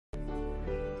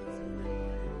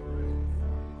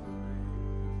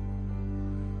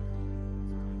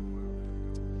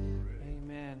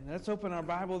Let's open our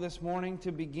Bible this morning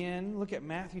to begin. Look at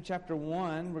Matthew chapter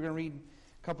 1. We're going to read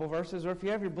a couple verses, or if you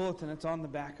have your bulletin, it's on the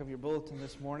back of your bulletin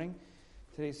this morning.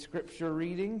 Today's scripture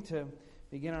reading to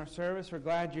begin our service. We're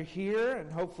glad you're here, and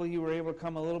hopefully you were able to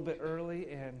come a little bit early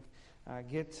and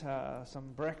get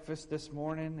some breakfast this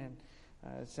morning.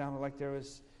 And it sounded like there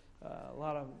was a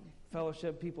lot of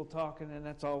fellowship, people talking, and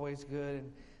that's always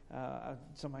good. And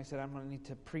somebody said, I'm going to need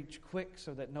to preach quick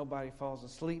so that nobody falls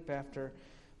asleep after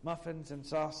muffins and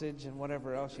sausage and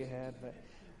whatever else you had, but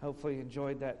hopefully you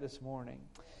enjoyed that this morning.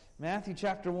 Matthew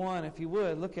chapter 1, if you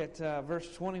would, look at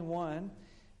verse 21,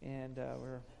 and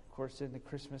we're, of course, in the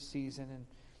Christmas season and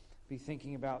be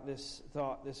thinking about this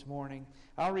thought this morning.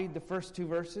 I'll read the first two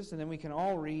verses, and then we can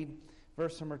all read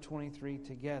verse number 23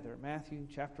 together. Matthew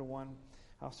chapter 1,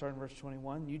 I'll start in verse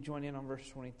 21. You join in on verse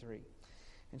 23.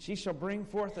 And she shall bring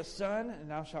forth a son, and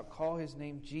thou shalt call his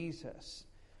name Jesus,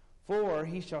 for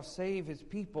he shall save his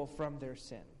people from their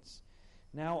sins.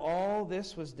 Now all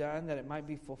this was done that it might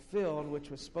be fulfilled, which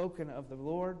was spoken of the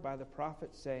Lord by the prophet,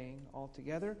 saying,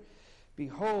 altogether,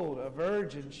 behold, a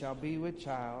virgin shall be with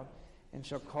child, and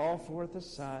shall call forth a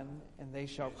son, and they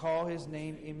shall call his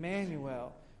name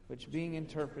Emmanuel, which being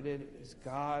interpreted is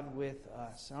God with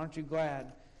us. Aren't you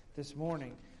glad this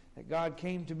morning that God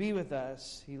came to be with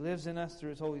us? He lives in us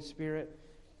through his Holy Spirit,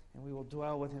 and we will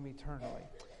dwell with him eternally.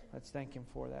 Let's thank him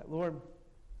for that. Lord,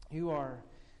 you are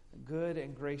good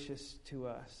and gracious to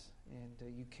us,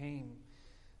 and you came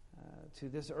to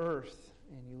this earth,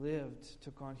 and you lived,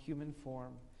 took on human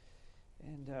form.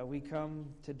 And we come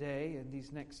today, and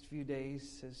these next few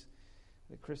days, as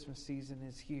the Christmas season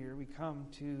is here, we come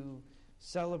to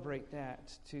celebrate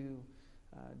that, to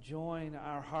join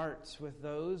our hearts with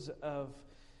those of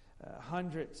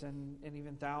hundreds and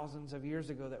even thousands of years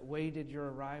ago that waited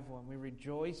your arrival, and we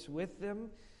rejoice with them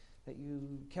that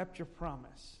you kept your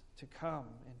promise to come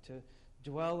and to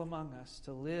dwell among us,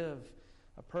 to live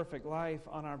a perfect life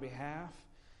on our behalf,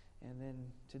 and then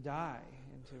to die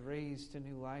and to raise to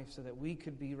new life so that we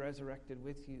could be resurrected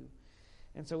with you.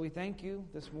 And so we thank you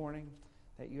this morning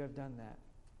that you have done that.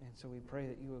 And so we pray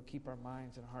that you will keep our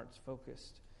minds and hearts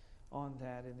focused on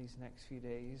that in these next few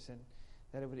days, and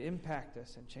that it would impact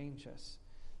us and change us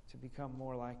to become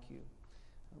more like you.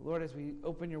 Lord, as we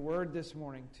open your word this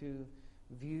morning to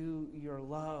view your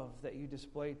love that you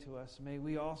display to us, may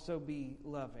we also be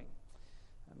loving.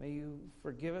 May you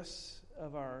forgive us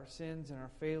of our sins and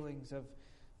our failings of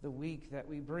the week that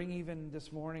we bring even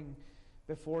this morning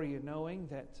before you, knowing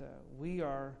that we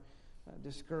are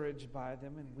discouraged by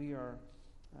them, and we are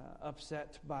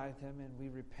upset by them, and we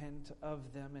repent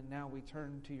of them, and now we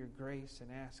turn to your grace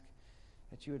and ask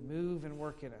that you would move and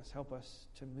work in us. Help us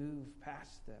to move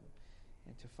past them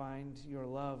and to find your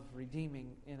love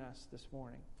redeeming in us this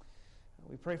morning.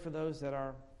 We pray for those that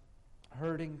are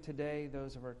hurting today,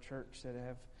 those of our church that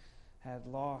have had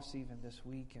loss even this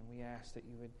week, and we ask that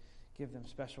you would give them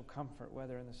special comfort,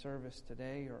 whether in the service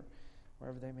today or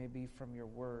wherever they may be from your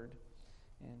word.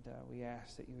 And we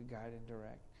ask that you would guide and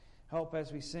direct. Help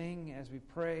as we sing, as we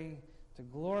pray, to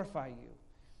glorify you.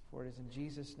 For it is in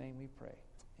Jesus' name we pray.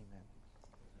 Amen.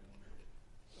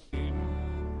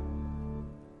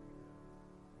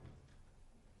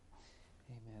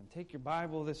 Take your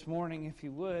Bible this morning, if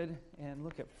you would, and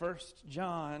look at 1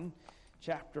 John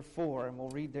chapter 4, and we'll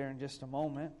read there in just a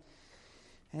moment.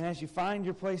 And as you find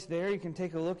your place there, you can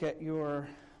take a look at your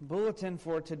bulletin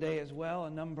for today as well. A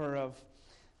number of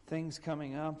things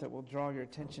coming up that we'll draw your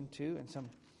attention to, and some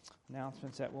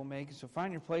announcements that we'll make. So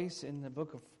find your place in the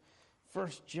book of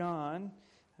 1 John.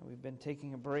 We've been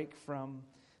taking a break from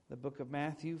the book of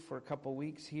Matthew for a couple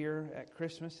weeks here at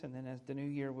Christmas, and then as the new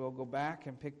year, we'll go back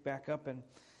and pick back up in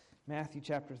Matthew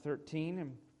chapter 13,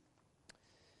 and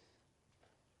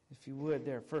if you would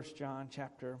there, 1 John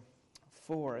chapter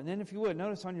 4. And then if you would,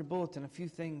 notice on your bulletin a few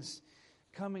things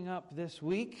coming up this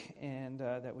week, and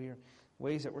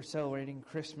ways that we're celebrating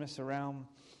Christmas around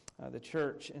the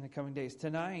church in the coming days.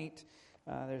 Tonight,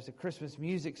 there's a Christmas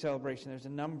music celebration. There's a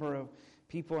number of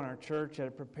people in our church that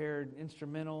have prepared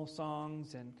instrumental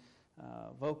songs and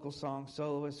vocal songs,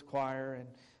 soloist, choir, and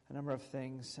a number of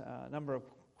things, a number of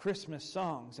Christmas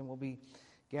songs, and we'll be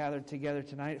gathered together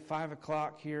tonight at 5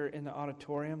 o'clock here in the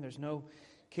auditorium. There's no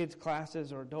kids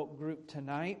classes or adult group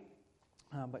tonight,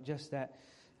 but just that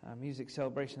music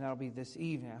celebration. That'll be this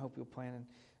evening. I hope you'll plan and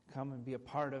come and be a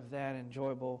part of that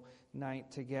enjoyable night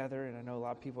together, and I know a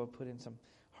lot of people have put in some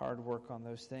hard work on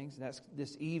those things. And that's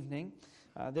this evening.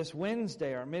 This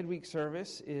Wednesday, our midweek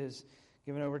service is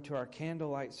given over to our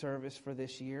candlelight service for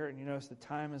this year, and you notice the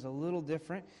time is a little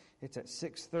different. It's at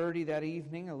 6:30 that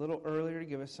evening, a little earlier to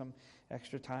give us some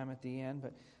extra time at the end,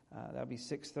 but that'll be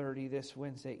 6:30 this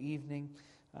Wednesday evening.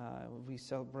 We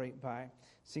celebrate by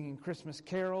singing Christmas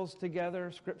carols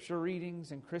together, scripture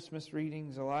readings and Christmas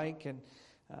readings alike, and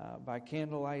by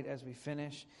candlelight as we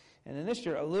finish. And then this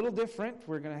year, a little different.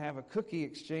 We're going to have a cookie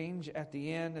exchange at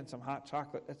the end and some hot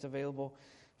chocolate that's available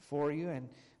for you. And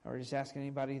we're just asking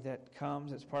anybody that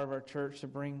comes as part of our church to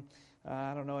bring,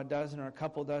 a dozen or a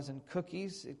couple dozen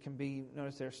cookies. It can be,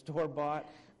 notice they're store-bought,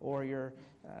 or your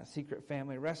secret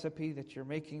family recipe that you're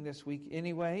making this week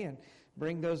anyway, and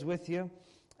bring those with you.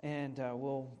 And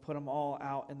we'll put them all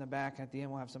out in the back. At the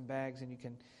end, we'll have some bags, and you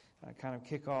can kind of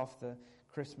kick off the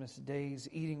Christmas days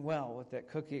eating well with that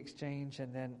cookie exchange.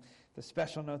 And then the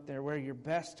special note there, wear your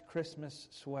best Christmas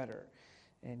sweater.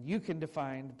 And you can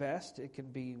define best. It can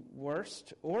be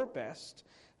worst or best,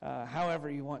 however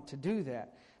you want to do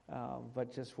that.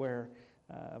 But just wear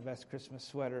a best Christmas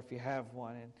sweater if you have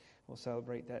one, and we'll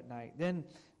celebrate that night. Then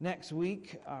next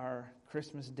week, our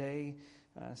Christmas Day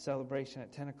celebration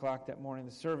at 10 o'clock that morning.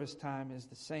 The service time is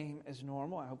the same as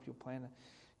normal. I hope you'll plan to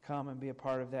come and be a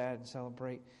part of that and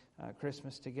celebrate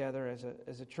Christmas together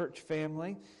as a church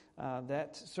family.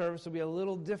 That service will be a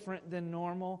little different than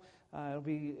normal. It'll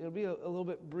be a little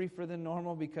bit briefer than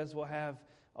normal because we'll have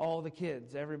all the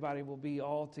kids. Everybody will be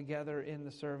all together in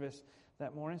the service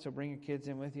that morning. So bring your kids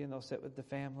in with you, and they'll sit with the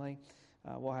family.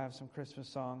 We'll have some Christmas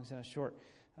songs and a short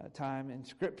time in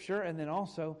Scripture, and then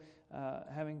also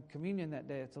having communion that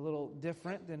day. It's a little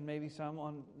different than maybe some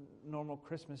on normal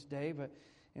Christmas Day, but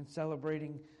in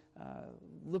celebrating,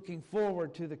 looking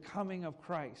forward to the coming of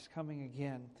Christ, coming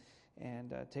again,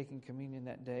 and taking communion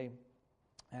that day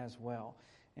as well.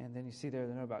 And then you see there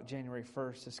the note about January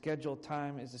 1st. The scheduled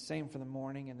time is the same for the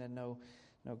morning, and then no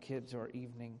kids or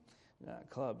evening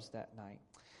clubs that night.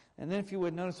 And then if you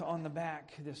would notice on the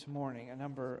back this morning, a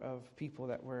number of people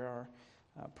that we are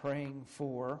praying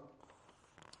for,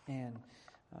 and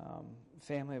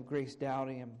family of Grace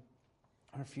Dowdy, and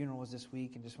her funeral was this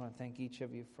week, and just want to thank each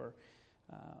of you for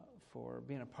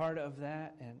being a part of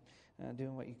that and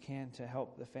doing what you can to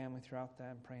help the family throughout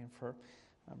that, and praying for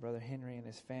Brother Henry and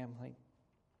his family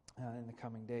in the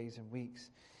coming days and weeks.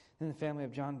 Then the family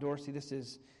of John Dorsey. This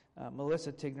is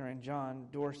Melissa Tigner and John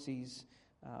Dorsey's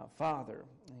father.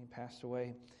 And he passed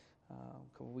away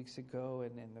a couple weeks ago,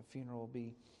 and the funeral will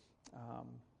be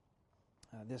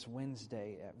this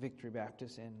Wednesday at Victory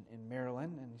Baptist in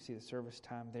Maryland. And you see the service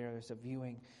time there. There's a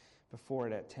viewing before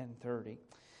it at 10:30.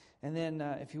 And then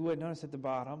if you would notice at the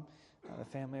bottom, the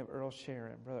family of Earl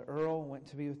Sharon. Brother Earl went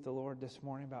to be with the Lord this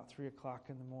morning about 3 o'clock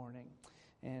in the morning.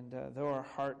 And though our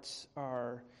hearts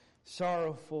are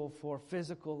sorrowful for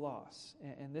physical loss,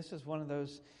 and this is one of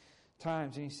those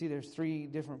times, and you see there's 3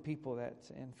 different people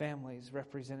and families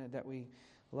represented that we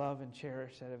love and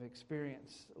cherish that have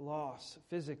experienced loss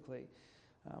physically.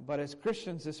 But as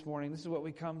Christians this morning, this is what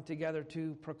we come together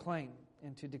to proclaim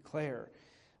and to declare,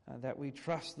 that we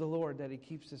trust the Lord, that He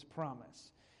keeps His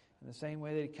promise. In the same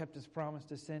way that He kept His promise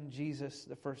to send Jesus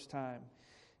the first time,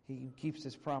 He keeps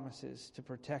His promises to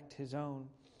protect His own.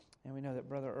 And we know that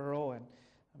Brother Earl and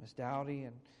Miss Dowdy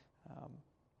and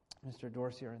Mr.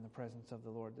 Dorsey are in the presence of the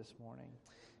Lord this morning.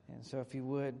 And so if you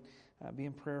would be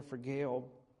in prayer for Gail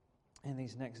in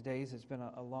these next days. It's been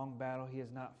a long battle. He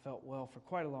has not felt well for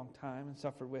quite a long time and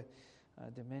suffered with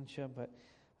dementia, but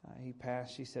he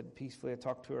passed, she said, peacefully. I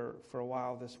talked to her for a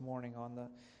while this morning on the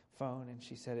phone, and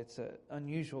she said it's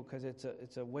unusual because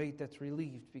it's a weight that's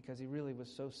relieved because he really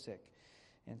was so sick.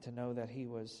 And to know that he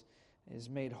is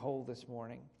made whole this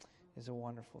morning is a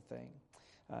wonderful thing.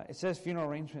 It says funeral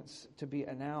arrangements to be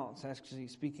announced. Actually,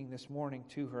 speaking this morning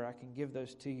to her, I can give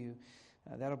those to you.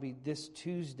 That'll be this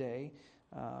Tuesday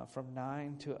from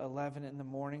 9 to 11 in the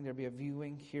morning. There'll be a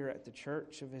viewing here at the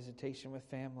church, a visitation with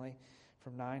family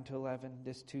from 9 to 11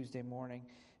 this Tuesday morning.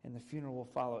 And the funeral will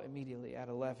follow immediately at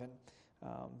 11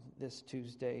 this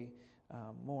Tuesday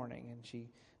morning. And she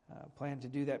planned to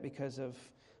do that because of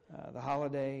the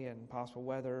holiday and possible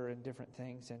weather and different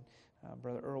things. And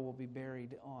Brother Earl will be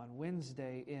buried on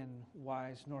Wednesday in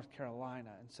Wise, North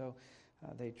Carolina. And so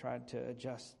they tried to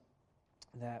adjust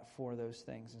that for those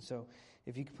things. And so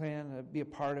if you plan to be a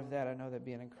part of that, I know that'd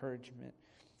be an encouragement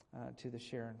to the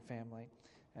Sharon family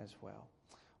as well.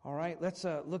 All right, let's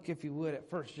look, if you would,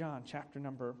 at 1 John chapter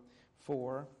number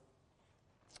 4.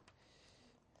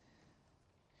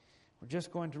 We're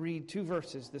just going to read 2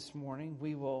 verses this morning.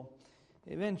 We will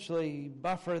eventually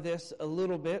buffer this a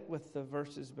little bit with the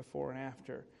verses before and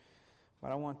after.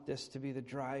 But I want this to be the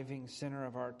driving center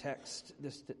of our text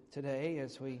today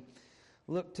as we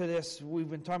look to this. We've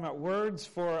been talking about words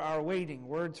for our waiting,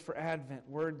 words for Advent,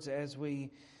 words as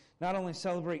we not only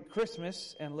celebrate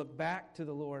Christmas and look back to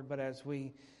the Lord, but as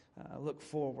we look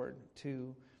forward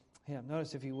to Him.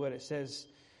 Notice, if you would, it says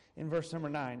in verse number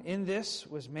 9. In this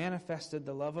was manifested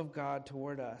the love of God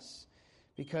toward us,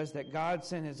 because that God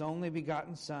sent His only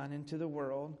begotten Son into the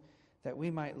world, that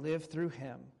we might live through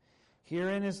Him.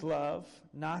 Herein is love,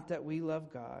 not that we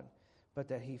love God, but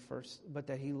that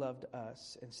He loved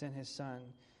us and sent His Son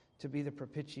to be the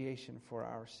propitiation for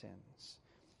our sins.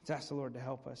 Let's ask the Lord to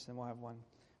help us, and we'll have one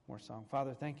more song.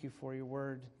 Father, thank you for your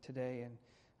word today, and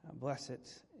bless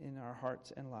it in our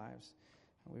hearts and lives.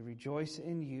 And we rejoice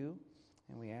in you,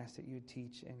 and we ask that you would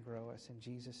teach and grow us. In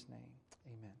Jesus' name,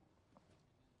 amen.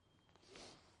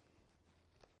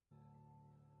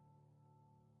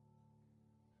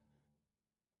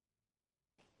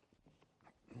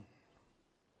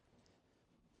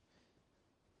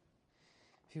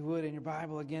 If you would, in your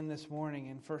Bible again this morning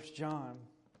in 1 John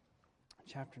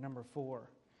chapter number 4.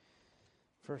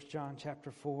 1 John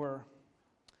chapter 4.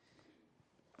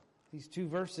 These two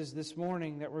verses this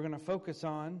morning that we're going to focus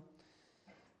on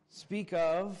speak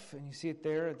of, and you see it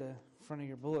there at the front of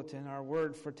your bulletin, our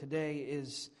word for today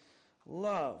is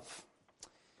love.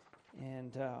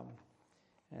 And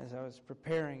as I was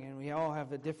preparing, and we all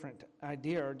have a different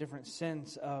idea or a different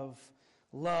sense of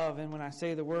love, and when I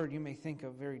say the word, you may think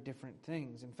of very different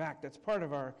things. In fact, that's part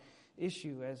of our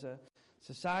issue as a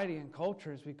society and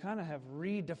culture, is we kind of have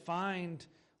redefined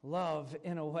love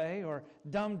in a way, or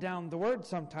dumbed down the word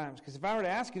sometimes. Because if I were to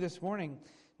ask you this morning,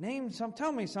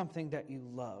 tell me something that you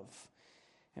love.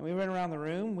 And we went around the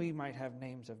room, we might have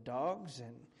names of dogs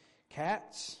and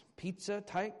cats, pizza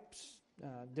types,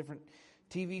 different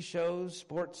TV shows,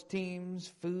 sports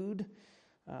teams, food,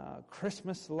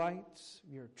 Christmas lights,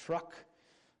 your truck,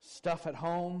 stuff at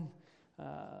home,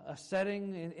 a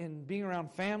setting in being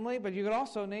around family, but you could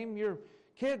also name your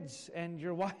kids and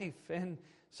your wife. And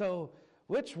so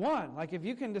which one? Like if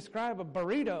you can describe a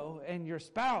burrito and your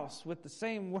spouse with the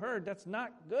same word, that's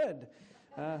not good,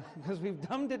 because we've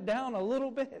dumbed it down a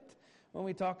little bit when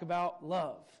we talk about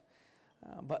love.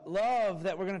 But love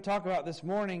that we're going to talk about this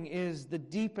morning is the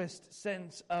deepest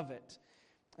sense of it.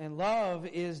 And love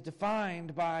is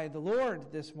defined by the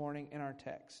Lord this morning in our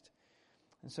text.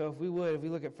 And so if we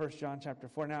look at 1 John chapter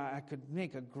 4, now I could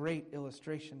make a great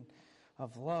illustration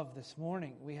of love this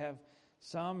morning. We have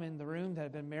some in the room that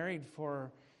have been married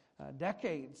for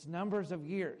decades, numbers of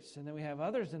years. And then we have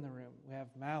others in the room. We have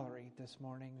Mallory this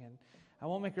morning, and I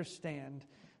won't make her stand.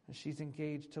 She's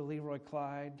engaged to Leroy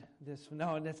Clyde. That's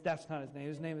not his name.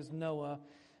 His name is Noah.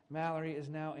 Mallory is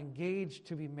now engaged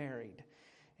to be married.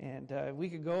 And we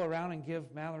could go around and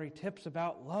give Mallory tips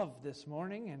about love this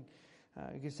morning. And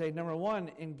you could say, number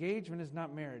one, engagement is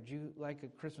not marriage. You like a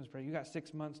Christmas prayer. You got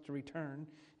 6 months to return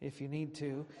if you need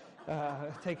to.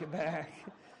 Take it back.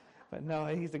 But no,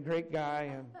 he's a great guy.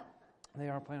 And they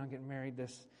are planning on getting married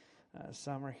this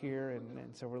summer here.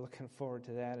 And so we're looking forward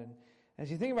to that. And as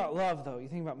you think about love, though, you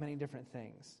think about many different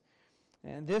things.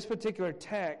 And this particular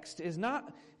text it's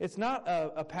not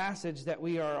a passage that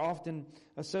we are often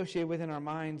associated with in our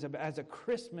minds as a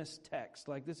Christmas text,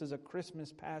 like this is a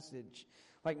Christmas passage,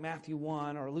 like Matthew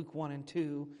 1 or Luke 1 and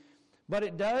 2. But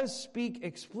it does speak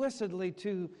explicitly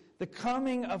to the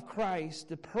coming of Christ,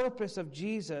 the purpose of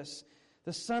Jesus,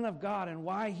 the Son of God, and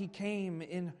why He came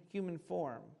in human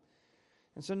form.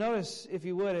 And so notice, if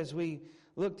you would, as we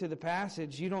look to the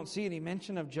passage, you don't see any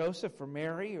mention of Joseph or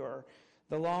Mary or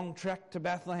the long trek to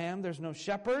Bethlehem. There's no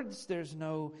shepherds. There's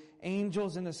no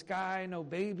angels in the sky. No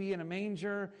baby in a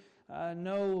manger.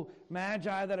 No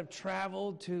magi that have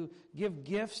traveled to give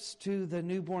gifts to the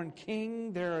newborn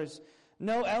king. There is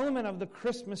no element of the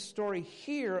Christmas story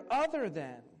here other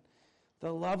than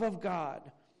the love of God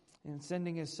in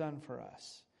sending His Son for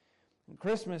us. And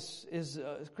Christmas is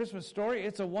a Christmas story.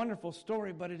 It's a wonderful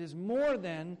story, but it is more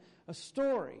than a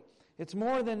story. It's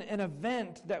more than an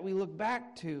event that we look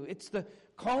back to. It's the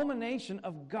culmination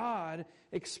of God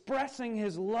expressing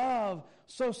His love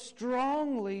so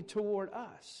strongly toward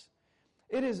us.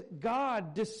 It is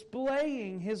God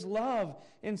displaying His love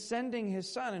in sending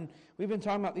His Son. And we've been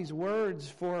talking about these words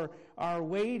for our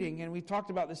waiting, and we talked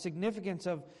about the significance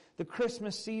of the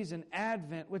Christmas season,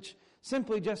 Advent, which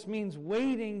simply just means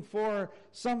waiting for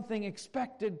something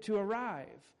expected to arrive.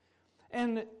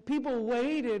 And people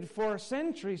waited for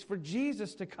centuries for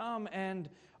Jesus to come and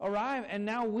arrive, and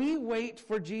now we wait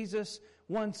for Jesus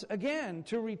once again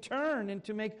to return and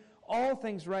to make all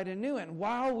things right and new. And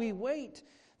while we wait,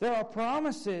 there are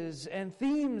promises and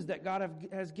themes that God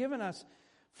has given us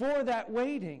for that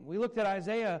waiting. We looked at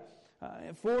Isaiah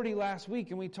 40 last week,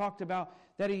 and we talked about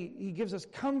that He gives us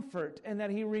comfort and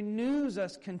that He renews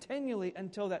us continually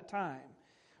until that time.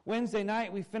 Wednesday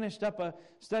night, we finished up a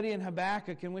study in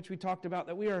Habakkuk in which we talked about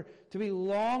that we are to be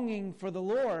longing for the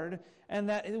Lord and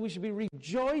that we should be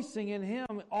rejoicing in Him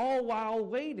all while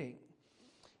waiting.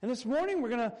 And this morning we're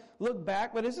going to look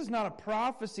back, but this is not a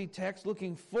prophecy text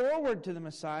looking forward to the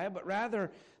Messiah, but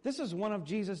rather this is one of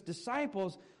Jesus'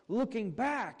 disciples looking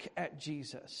back at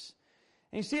Jesus.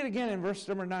 And you see it again in verse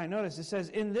number 9. Notice it says,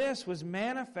 "In this was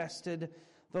manifested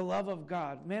the love of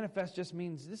God." Manifest just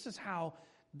means this is how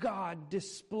God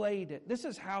displayed it. This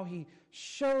is how He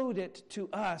showed it to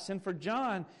us. And for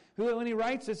John, who when he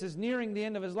writes this is nearing the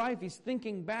end of his life, he's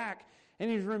thinking back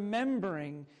and he's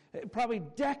remembering, probably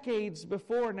decades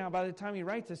before now by the time he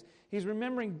writes this, he's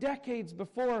remembering decades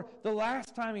before the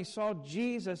last time he saw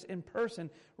Jesus in person,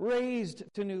 raised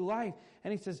to new life.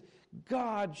 And he says,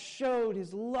 God showed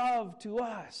His love to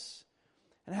us.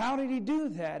 And how did He do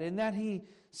that? In that He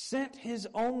sent His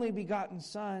only begotten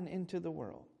Son into the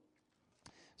world.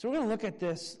 So we're going to look at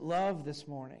this love this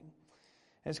morning.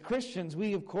 As Christians,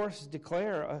 we of course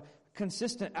declare a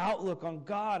consistent outlook on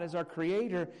God as our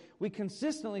Creator. We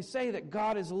consistently say that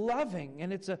God is loving,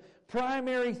 and it's a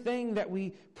primary thing that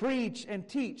we preach and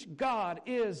teach. God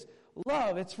is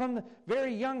love. It's from the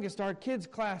very youngest, our kids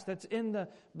class that's in the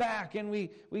back, and we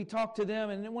talk to them,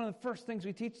 and one of the first things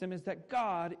we teach them is that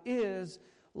God is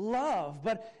love.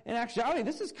 But in actuality,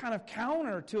 this is kind of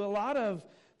counter to a lot of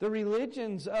the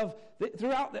religions of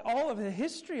throughout all of the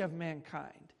history of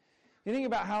mankind. You think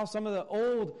about how some of the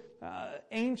old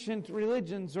ancient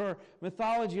religions or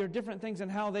mythology or different things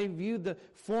and how they viewed the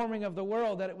forming of the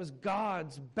world, that it was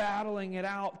gods battling it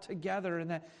out together and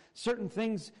that certain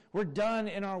things were done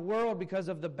in our world because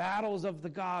of the battles of the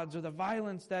gods or the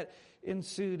violence that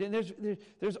ensued. And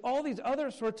there's all these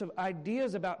other sorts of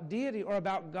ideas about deity or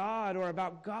about God or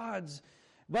about gods.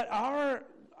 But our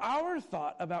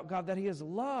thought about God, that He is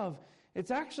love,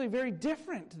 it's actually very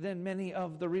different than many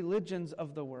of the religions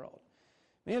of the world.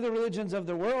 Many of the religions of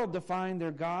the world define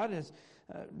their God as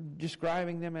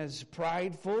describing them as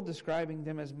prideful, describing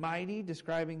them as mighty,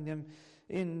 describing them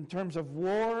in terms of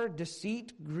war,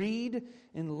 deceit, greed,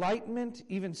 enlightenment,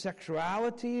 even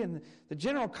sexuality, and the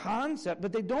general concept,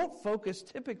 but they don't focus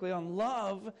typically on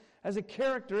love as a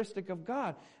characteristic of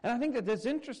God. And I think that that's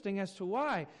interesting as to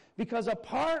why. Because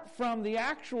apart from the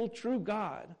actual true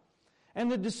God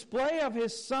and the display of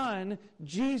His Son,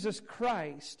 Jesus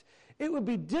Christ, it would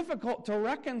be difficult to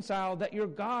reconcile that your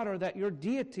God or that your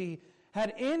deity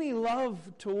had any love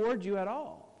toward you at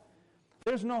all.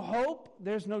 There's no hope,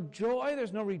 there's no joy,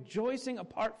 there's no rejoicing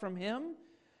apart from Him.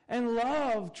 And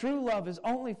love, true love, is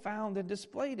only found and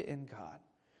displayed in God.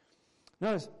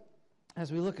 Notice,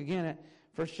 as we look again at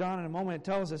 1 John in a moment, it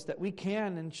tells us that we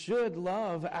can and should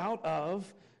love out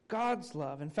of God's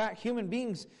love. In fact, human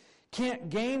beings can't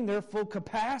gain their full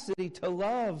capacity to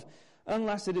love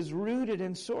unless it is rooted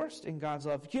and sourced in God's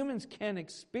love. Humans can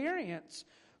experience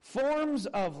forms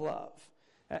of love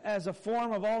as a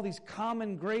form of all these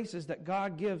common graces that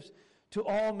God gives to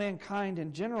all mankind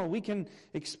in general. We can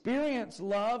experience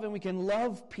love and we can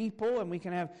love people and we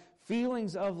can have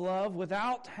feelings of love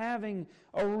without having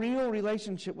a real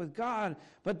relationship with God.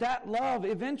 But that love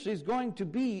eventually is going to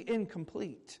be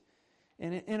incomplete.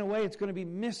 And in a way, it's going to be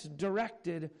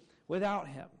misdirected without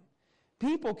Him.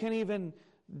 People can even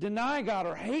deny God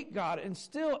or hate God and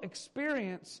still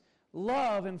experience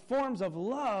love and forms of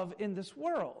love in this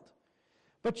world.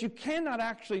 But you cannot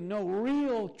actually know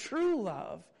real, true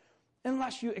love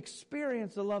unless you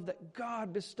experience the love that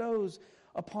God bestows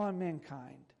upon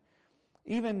mankind.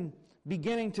 Even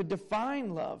beginning to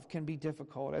define love can be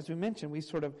difficult. As we mentioned, we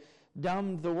sort of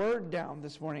dumbed the word down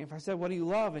this morning. If I said, what do you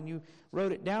love? And you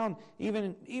wrote it down,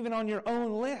 even on your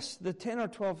own list, the 10 or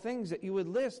 12 things that you would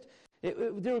list,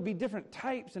 there would be different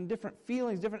types and different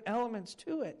feelings, different elements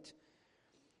to it.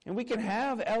 And we can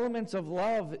have elements of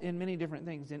love in many different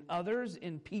things. In others,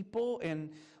 in people,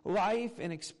 in life,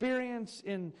 in experience,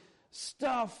 in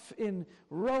stuff, in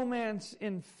romance,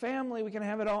 in family. We can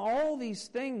have it all these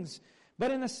things.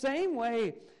 But in the same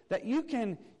way that you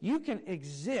can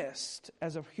exist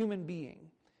as a human being,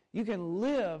 you can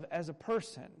live as a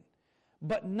person,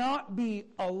 but not be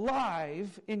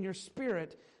alive in your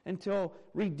spirit until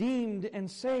redeemed and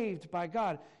saved by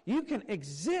God. You can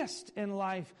exist in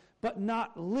life, but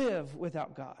not live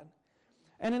without God.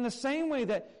 And in the same way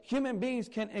that human beings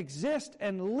can exist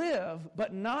and live,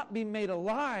 but not be made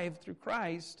alive through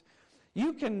Christ,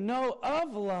 you can know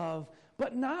of love,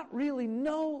 but not really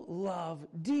know love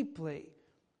deeply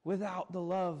without the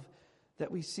love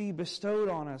that we see bestowed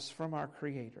on us from our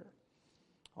Creator.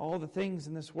 All the things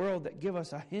in this world that give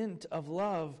us a hint of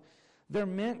love, they're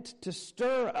meant to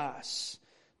stir us,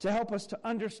 to help us to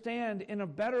understand in a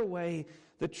better way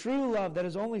the true love that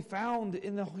is only found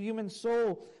in the human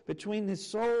soul, between his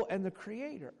soul and the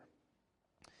Creator.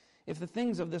 If the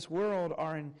things of this world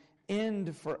are an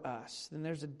end for us, then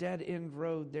there's a dead-end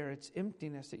road there. It's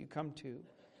emptiness that you come to.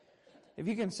 If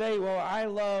you can say, well, I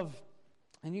love,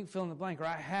 and you fill in the blank, or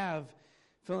I have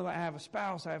a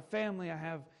spouse, I have family, I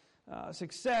have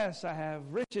success, I have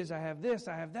riches, I have this,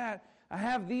 I have that, I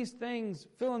have these things,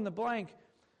 fill in the blank,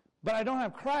 but I don't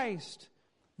have Christ,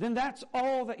 then that's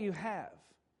all that you have.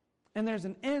 And there's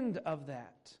an end of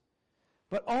that.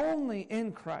 But only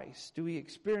in Christ do we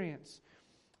experience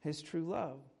His true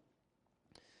love.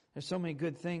 There's so many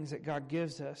good things that God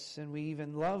gives us, and we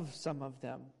even love some of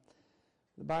them.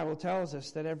 The Bible tells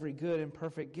us that every good and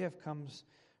perfect gift comes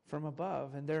from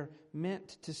above, and they're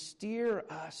meant to steer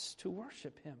us to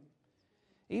worship Him.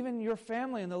 Even your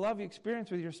family and the love you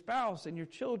experience with your spouse and your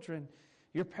children,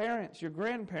 your parents, your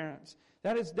grandparents,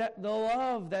 the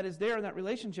love that is there in that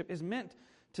relationship is meant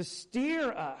to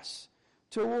steer us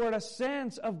toward a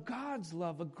sense of God's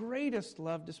love, the greatest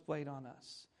love displayed on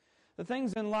us. The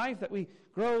things in life that we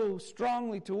grow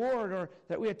strongly toward or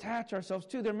that we attach ourselves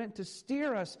to, they're meant to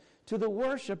steer us to the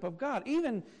worship of God.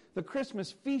 Even the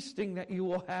Christmas feasting that you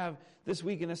will have this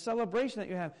week and the celebration that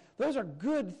you have, those are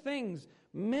good things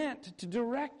meant to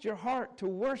direct your heart to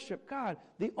worship God,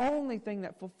 the only thing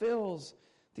that fulfills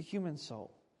the human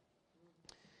soul.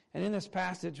 And in this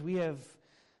passage, we have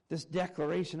this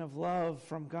declaration of love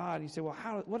from God. You say, well,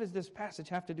 what does this passage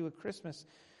have to do with Christmas?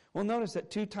 Well, notice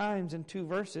that 2 times in 2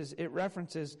 verses, it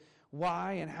references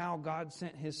why and how God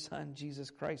sent His Son, Jesus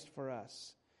Christ, for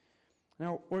us.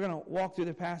 Now, we're going to walk through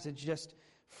the passage just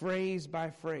phrase by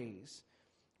phrase.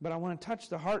 But I want to touch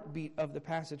the heartbeat of the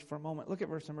passage for a moment. Look at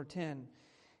verse number 10.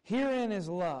 Herein is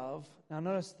love. Now,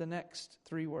 notice the next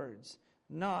 3 words.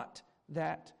 Not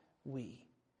that we.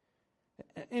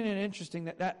 Isn't it interesting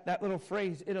that little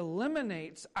phrase, it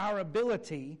eliminates our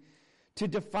ability to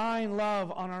define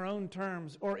love on our own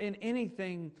terms or in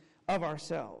anything of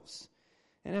ourselves.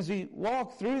 And as we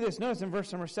walk through this, notice in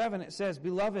verse number 7 it says,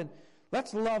 Beloved,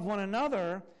 let's love one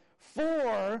another,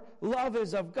 for love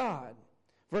is of God.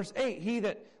 Verse 8, He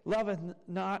that loveth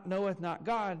not knoweth not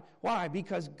God. Why?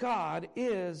 Because God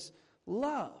is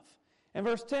love. And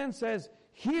verse 10 says,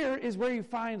 here is where you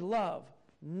find love.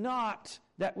 Not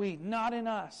in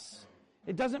us.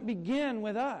 It doesn't begin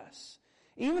with us.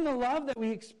 Even the love that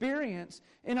we experience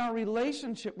in our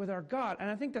relationship with our God. And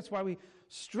I think that's why we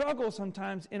struggle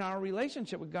sometimes in our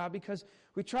relationship with God, because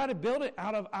we try to build it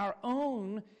out of our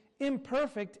own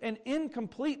imperfect and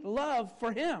incomplete love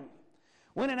for Him.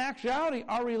 When in actuality,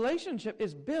 our relationship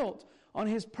is built on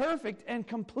His perfect and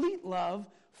complete love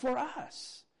for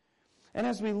us. And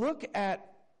as we look at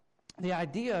the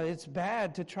idea, it's a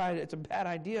bad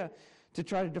idea to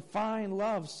try to define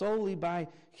love solely by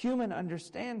human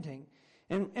understanding.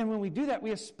 And when we do that,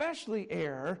 we especially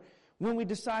err when we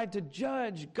decide to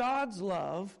judge God's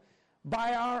love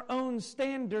by our own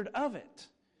standard of it.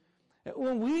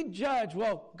 When we judge,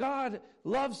 well, God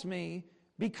loves me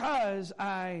because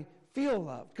I feel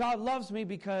loved. God loves me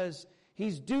because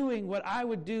He's doing what I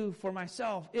would do for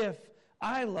myself if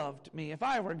I loved me, if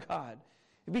I were God.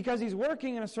 Because He's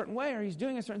working in a certain way or He's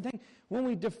doing a certain thing. When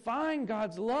we define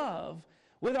God's love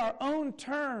with our own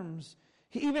terms,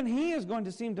 even He is going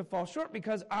to seem to fall short,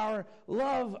 because our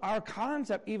love, our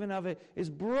concept even of it, is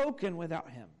broken without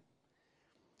Him.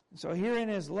 So herein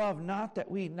is love, not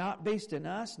based in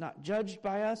us, not judged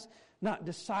by us, not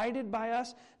decided by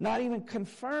us, not even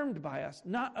confirmed by us,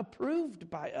 not approved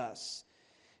by us.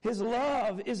 His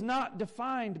love is not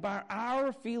defined by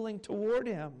our feeling toward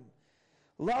Him.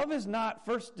 Love is not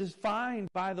first defined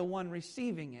by the one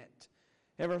receiving it.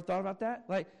 Ever thought about that?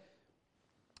 Like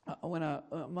when a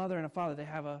mother and a father, they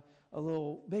have a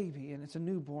little baby and it's a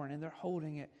newborn and they're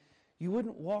holding it. You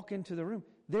wouldn't walk into the room.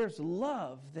 There's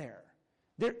love there.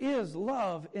 There is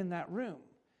love in that room.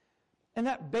 And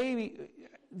that baby,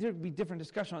 there'd be different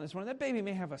discussion on this one. That baby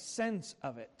may have a sense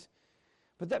of it.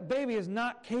 But that baby is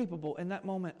not capable in that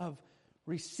moment of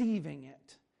receiving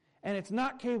it. And it's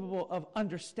not capable of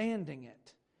understanding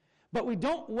it. But we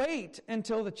don't wait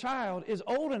until the child is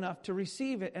old enough to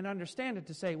receive it and understand it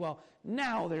to say, well,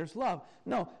 now there's love.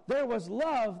 No, there was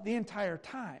love the entire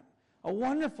time. A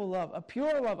wonderful love, a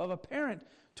pure love of a parent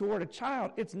toward a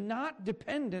child. It's not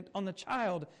dependent on the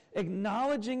child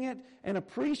acknowledging it and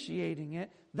appreciating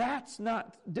it. That's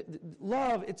not,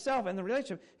 love itself and the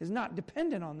relationship is not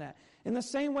dependent on that. In the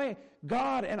same way,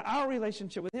 God and our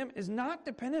relationship with Him is not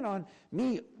dependent on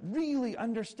me really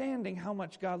understanding how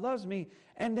much God loves me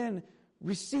and then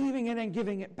receiving it and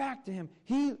giving it back to Him.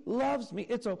 He loves me.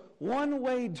 It's a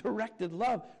one-way directed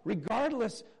love,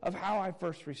 regardless of how I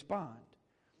first respond.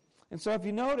 And so if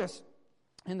you notice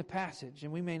in the passage,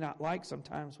 and we may not like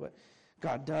sometimes what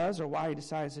God does or why He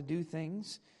decides to do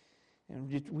things,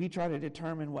 and we try to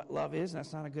determine what love is, and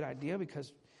that's not a good idea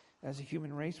because as a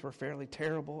human race, we're fairly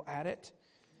terrible at it.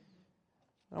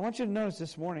 I want you to notice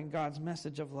this morning God's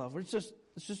message of love. Let's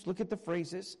just look at the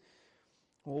phrases.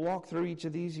 We'll walk through each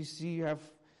of these. You see you have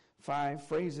 5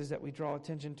 phrases that we draw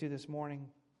attention to this morning,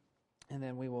 and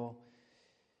then we will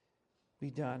be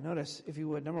done. Notice, if you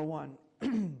would, number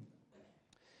 1,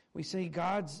 we see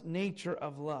God's nature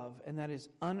of love, and that is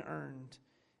unearned,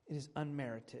 it is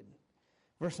unmerited.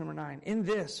 Verse number 9, in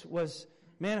this was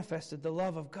manifested the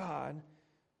love of God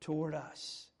toward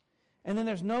us. And then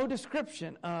there's no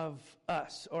description of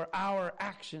us or our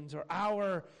actions or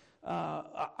our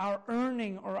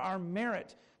earning or our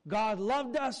merit. God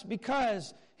loved us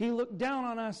because He looked down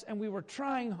on us and we were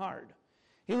trying hard.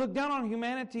 He looked down on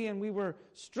humanity and we were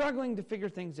struggling to figure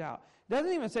things out. It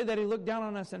doesn't even say that He looked down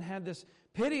on us and had this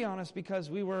pity on us because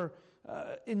we were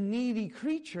needy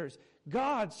creatures.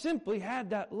 God simply had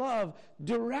that love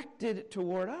directed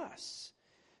toward us.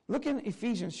 Look in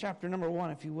Ephesians chapter number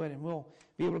 1, if you would, and we'll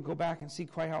be able to go back and see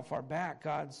quite how far back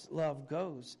God's love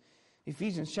goes.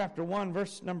 Ephesians chapter 1,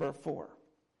 verse number 4.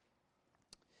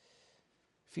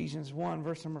 Ephesians 1,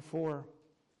 verse number 4.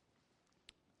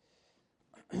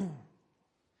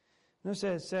 Notice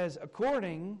it says,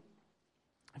 according,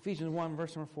 Ephesians 1,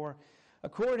 verse number 4,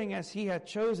 according as He had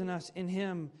chosen us in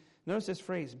Him, notice this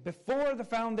phrase, before the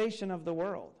foundation of the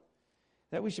world,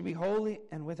 that we should be holy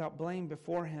and without blame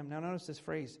before Him. Now notice this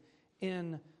phrase,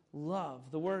 in love.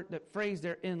 That phrase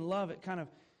there, in love,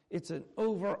 it's an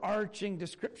overarching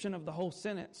description of the whole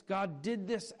sentence. God did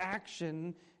this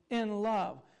action in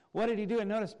love. What did He do? And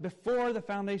notice, before the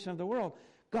foundation of the world.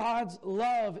 God's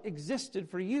love existed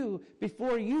for you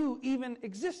before you even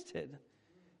existed.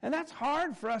 And that's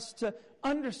hard for us to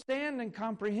understand and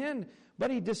comprehend.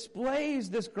 But He displays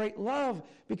this great love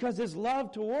because His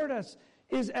love toward us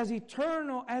is as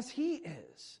eternal as He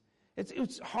is.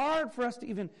 It's hard for us to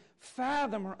even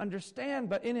fathom or understand,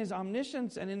 but in His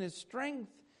omniscience and in His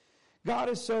strength, God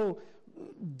is so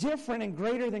different and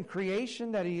greater than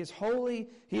creation that He is holy.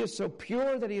 He is so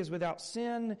pure that He is without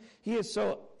sin. He is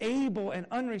so able and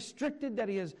unrestricted that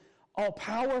He is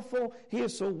all-powerful. He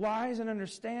is so wise and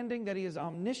understanding that He is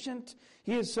omniscient.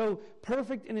 He is so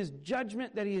perfect in His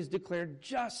judgment that He is declared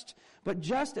just. But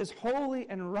just as holy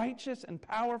and righteous and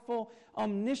powerful,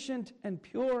 omniscient and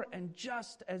pure and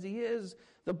just as He is,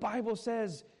 the Bible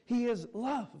says He is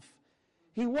love.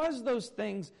 He was those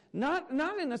things, not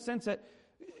in the sense that,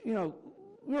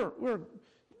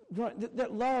 that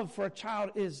love for a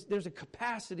child there's a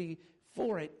capacity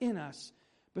for it in us.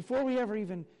 Before we ever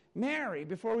even marry,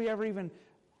 before we ever even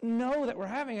know that we're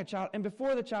having a child, and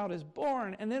before the child is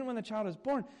born, and then when the child is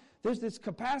born, there's this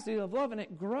capacity of love, and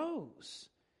it grows.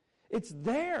 It's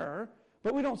there,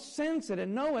 but we don't sense it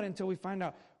and know it until we find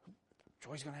out,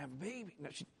 Joy's going to have a baby. No,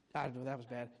 I don't know, that was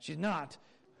bad. She's not.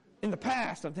 In the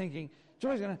past, I'm thinking,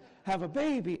 Joy's going to have a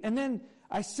baby. And then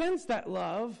I sense that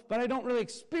love, but I don't really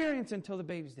experience it until the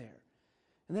baby's there.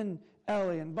 And then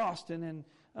Ellie and Boston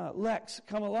and Lex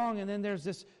come along, and then there's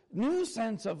this new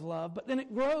sense of love, but then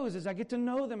it grows as I get to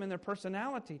know them and their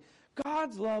personality.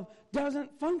 God's love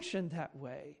doesn't function that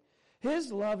way.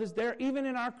 His love is there even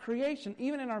in our creation,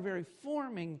 even in our very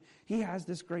forming. He has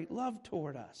this great love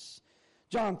toward us.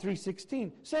 John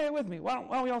 3:16. Say it with me. Why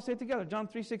don't we all say it together? John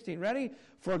 3:16. Ready?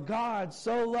 For God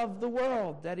so loved the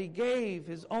world that He gave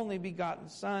His only begotten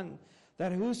Son,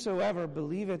 that whosoever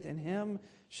believeth in Him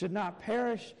should not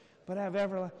perish, but have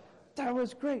everlasting. That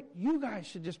was great. You guys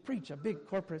should just preach a big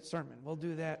corporate sermon. We'll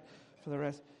do that for the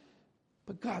rest.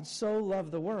 But God so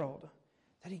loved the world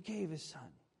that He gave His Son.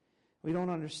 We don't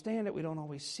understand it. We don't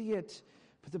always see it.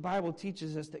 But the Bible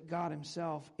teaches us that God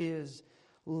Himself is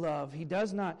love. He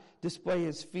does not display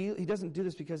His feel. He doesn't do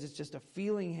this because it's just a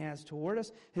feeling He has toward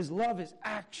us. His love is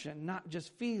action, not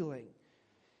just feeling.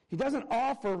 He doesn't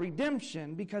offer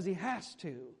redemption because He has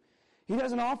to. He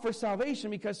doesn't offer salvation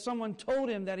because someone told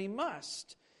Him that He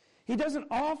must. He doesn't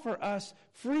offer us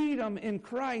freedom in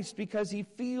Christ because He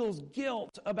feels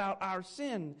guilt about our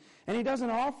sin. And He doesn't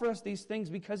offer us these things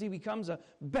because He becomes a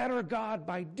better God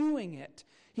by doing it.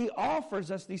 He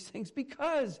offers us these things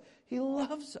because He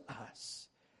loves us.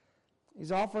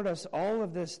 He's offered us all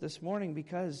of this morning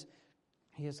because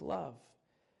He is love.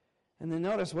 And then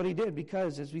notice what He did,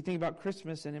 because as we think about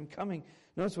Christmas and Him coming,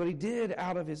 notice what He did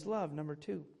out of His love. Number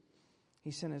 2,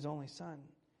 He sent His only Son.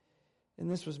 And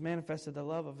this was manifested the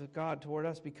love of God toward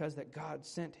us because that God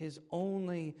sent His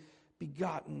only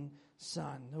begotten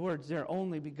Son. The words there,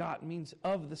 only begotten, means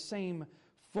of the same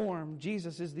form.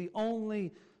 Jesus is the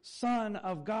only Son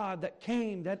of God that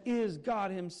came, that is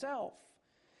God himself.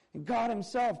 And God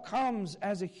himself comes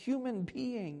as a human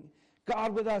being.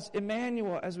 God with us,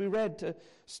 Emmanuel, as we read to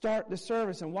start the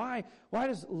service. And why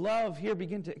does love here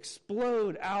begin to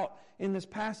explode out in this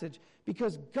passage?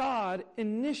 Because God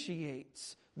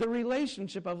initiates the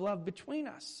relationship of love between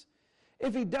us.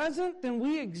 If he doesn't, then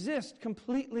we exist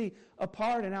completely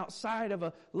apart and outside of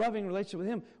a loving relationship with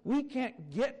him. We can't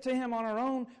get to him on our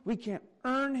own. We can't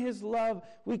earn his love.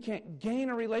 We can't gain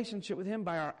a relationship with him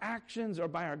by our actions or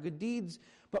by our good deeds.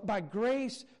 But by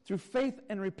grace, through faith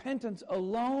and repentance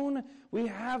alone, we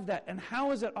have that. And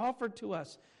how is it offered to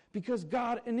us? Because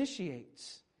God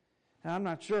initiates. And I'm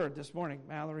not sure this morning,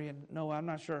 Mallory and Noah, I'm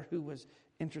not sure who was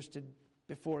interested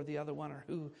before the other one or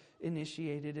who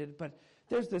initiated it. But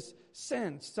there's this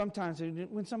sense sometimes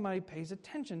when somebody pays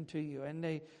attention to you and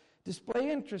they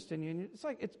display interest in you. And it's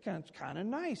like it's kind of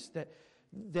nice that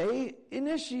they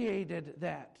initiated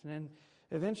that. And then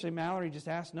eventually Mallory just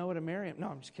asked Noah to marry him. No,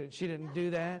 I'm just kidding. She didn't do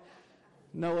that.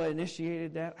 Noah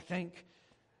initiated that, I think.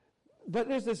 But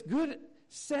there's this good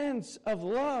sense of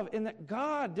love in that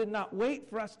God did not wait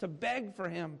for us to beg for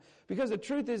him. Because the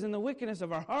truth is, in the wickedness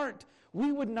of our heart,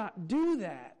 we would not do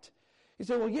that. You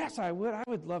say, well, yes, I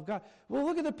would love God. Well,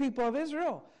 look at the people of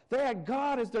Israel. They had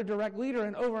God as their direct leader,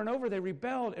 and over they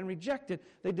rebelled and rejected.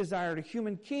 They desired a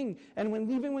human king.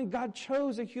 And even when God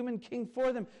chose a human king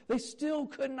for them, they still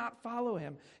could not follow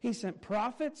him. He sent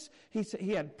prophets.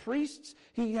 He had priests.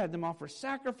 He had them offer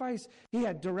sacrifice. He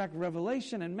had direct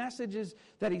revelation and messages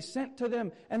that he sent to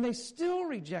them, and they still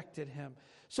rejected him.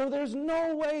 So there's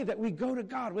no way that we go to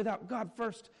God without God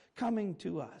first coming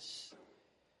to us.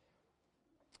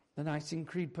 The Nicene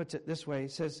Creed puts it this way.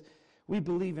 It says, we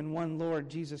believe in one Lord,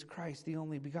 Jesus Christ, the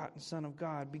only begotten Son of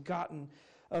God, begotten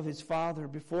of his Father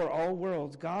before all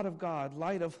worlds, God of God,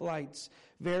 light of lights,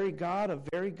 very God of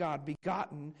very God,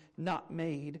 begotten, not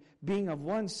made, being of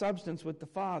one substance with the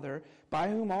Father, by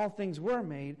whom all things were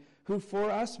made, who for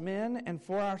us men and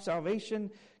for our salvation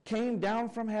came down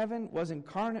from heaven, was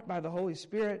incarnate by the Holy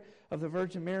Spirit of the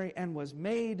Virgin Mary, and was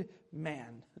made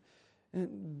man.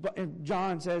 And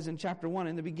John says in chapter 1,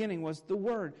 in the beginning was the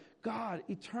Word. God,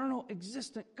 eternal,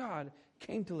 existent God,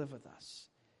 came to live with us.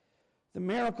 The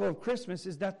miracle of Christmas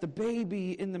is that the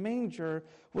baby in the manger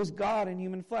was God in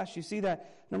human flesh. You see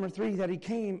that, number 3, that he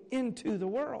came into the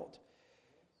world.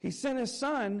 He sent his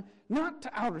Son not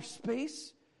to outer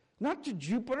space, not to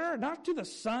Jupiter, not to the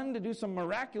sun to do some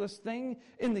miraculous thing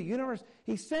in the universe.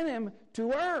 He sent him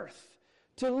to earth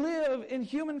to live in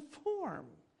human form.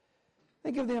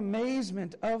 Think of the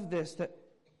amazement of this, that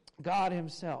God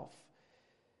himself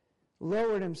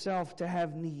lowered himself to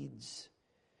have needs,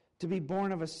 to be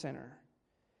born of a sinner,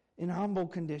 in humble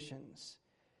conditions,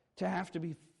 to have to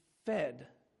be fed,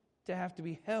 to have to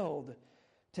be held,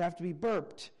 to have to be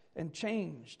burped and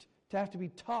changed, to have to be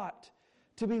taught,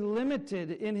 to be limited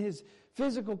in his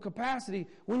physical capacity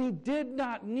when he did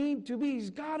not need to be. He's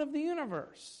God of the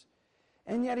universe.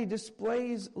 And yet he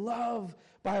displays love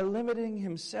by limiting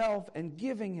himself and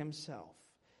giving himself.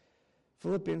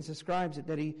 Philippians describes it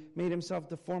that he made himself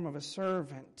the form of a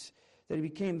servant, that he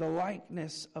became the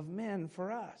likeness of men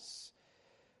for us.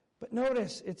 But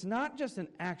notice, it's not just an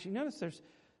action. Notice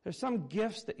there's some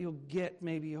gifts that you'll get,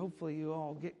 maybe, hopefully you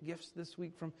all get gifts this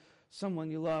week from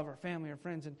someone you love or family or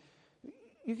friends. And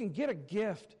you can get a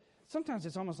gift. Sometimes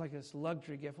it's almost like this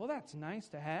luxury gift. Well, that's nice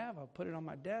to have. I'll put it on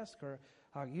my desk, or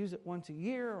I'll use it once a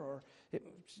year, or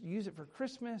use it for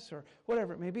Christmas, or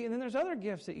whatever it may be. And then there's other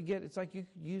gifts that you get. It's like you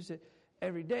could use it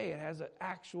every day. It has an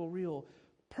actual, real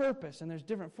purpose, and there's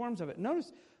different forms of it.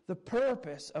 Notice the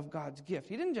purpose of God's gift.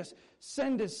 He didn't just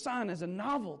send his Son as a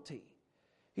novelty.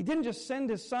 He didn't just send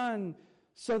his Son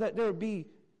so that there would be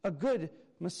a good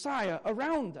Messiah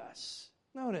around us.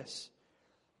 Notice,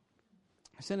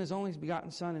 he sent his only begotten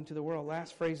Son into the world,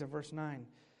 last phrase of verse 9,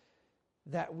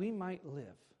 that we might live.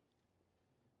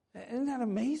 Isn't that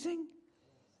amazing?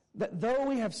 That though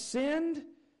we have sinned,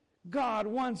 God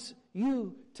wants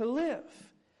you to live.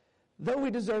 Though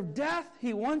we deserve death,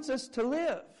 he wants us to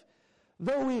live.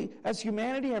 Though we, as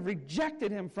humanity, have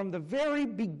rejected him from the very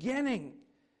beginning,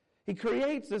 he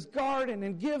creates this garden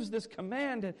and gives this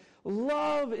command, and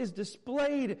love is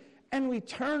displayed, and we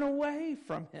turn away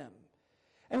from him.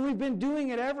 And we've been doing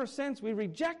it ever since. We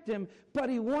reject him, but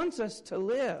he wants us to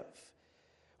live.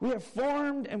 We have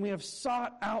formed and we have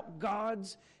sought out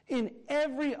gods in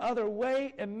every other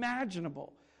way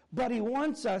imaginable, but he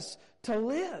wants us to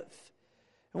live.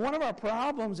 And one of our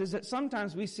problems is that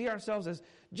sometimes we see ourselves as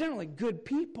generally good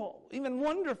people, even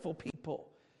wonderful people.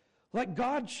 Like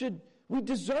we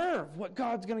deserve what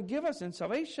God's going to give us in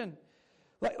salvation.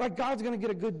 Like God's going to get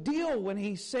a good deal when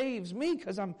He saves me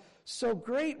because I'm so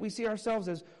great. We see ourselves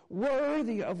as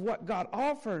worthy of what God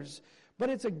offers. But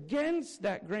it's against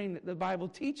that grain that the Bible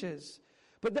teaches.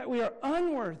 But that we are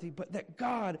unworthy, but that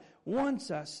God wants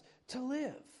us to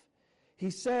live. He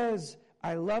says,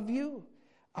 I love you.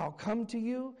 I'll come to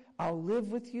you. I'll live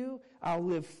with you. I'll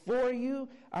live for you.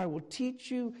 I will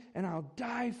teach you, and I'll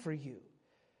die for you.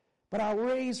 But I'll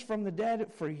raise from the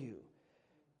dead for you,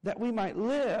 that we might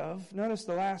live, notice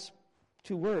the last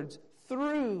two words,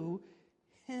 through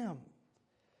Him.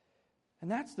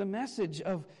 And that's the message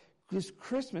of this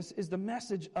Christmas, is the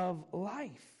message of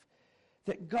life.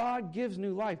 That God gives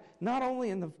new life, not only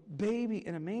in the baby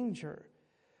in a manger,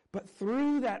 but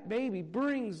through that baby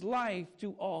brings life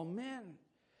to all men.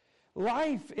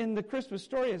 Life in the Christmas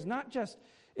story is not just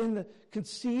in the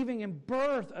conceiving and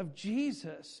birth of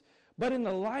Jesus, but in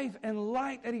the life and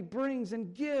light that He brings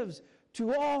and gives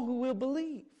to all who will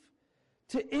believe.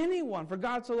 To anyone, for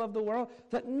God so loved the world,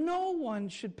 that no one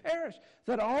should perish,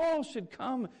 that all should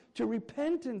come to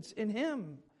repentance in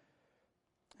Him.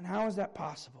 And how is that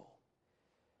possible?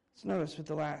 Let's notice with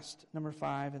the last, number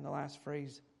 5, and the last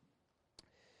phrase.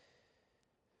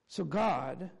 So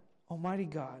God, Almighty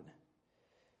God,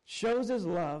 shows His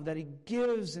love that He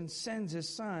gives and sends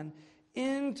His Son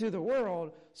into the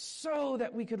world so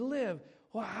that we could live.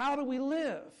 Well, how do we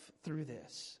live through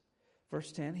this?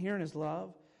 Verse 10, herein is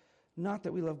love, not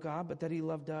that we love God, but that He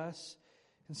loved us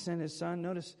and sent His Son.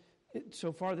 Notice,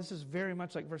 so far, this is very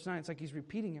much like verse 9. It's like He's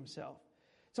repeating Himself.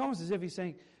 It's almost as if He's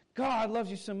saying, God loves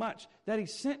you so much that He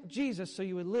sent Jesus so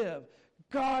you would live.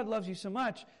 God loves you so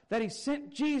much that He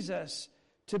sent Jesus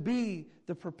to be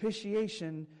the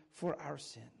propitiation for our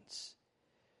sins.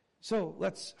 So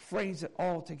let's phrase it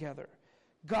all together.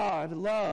 God loves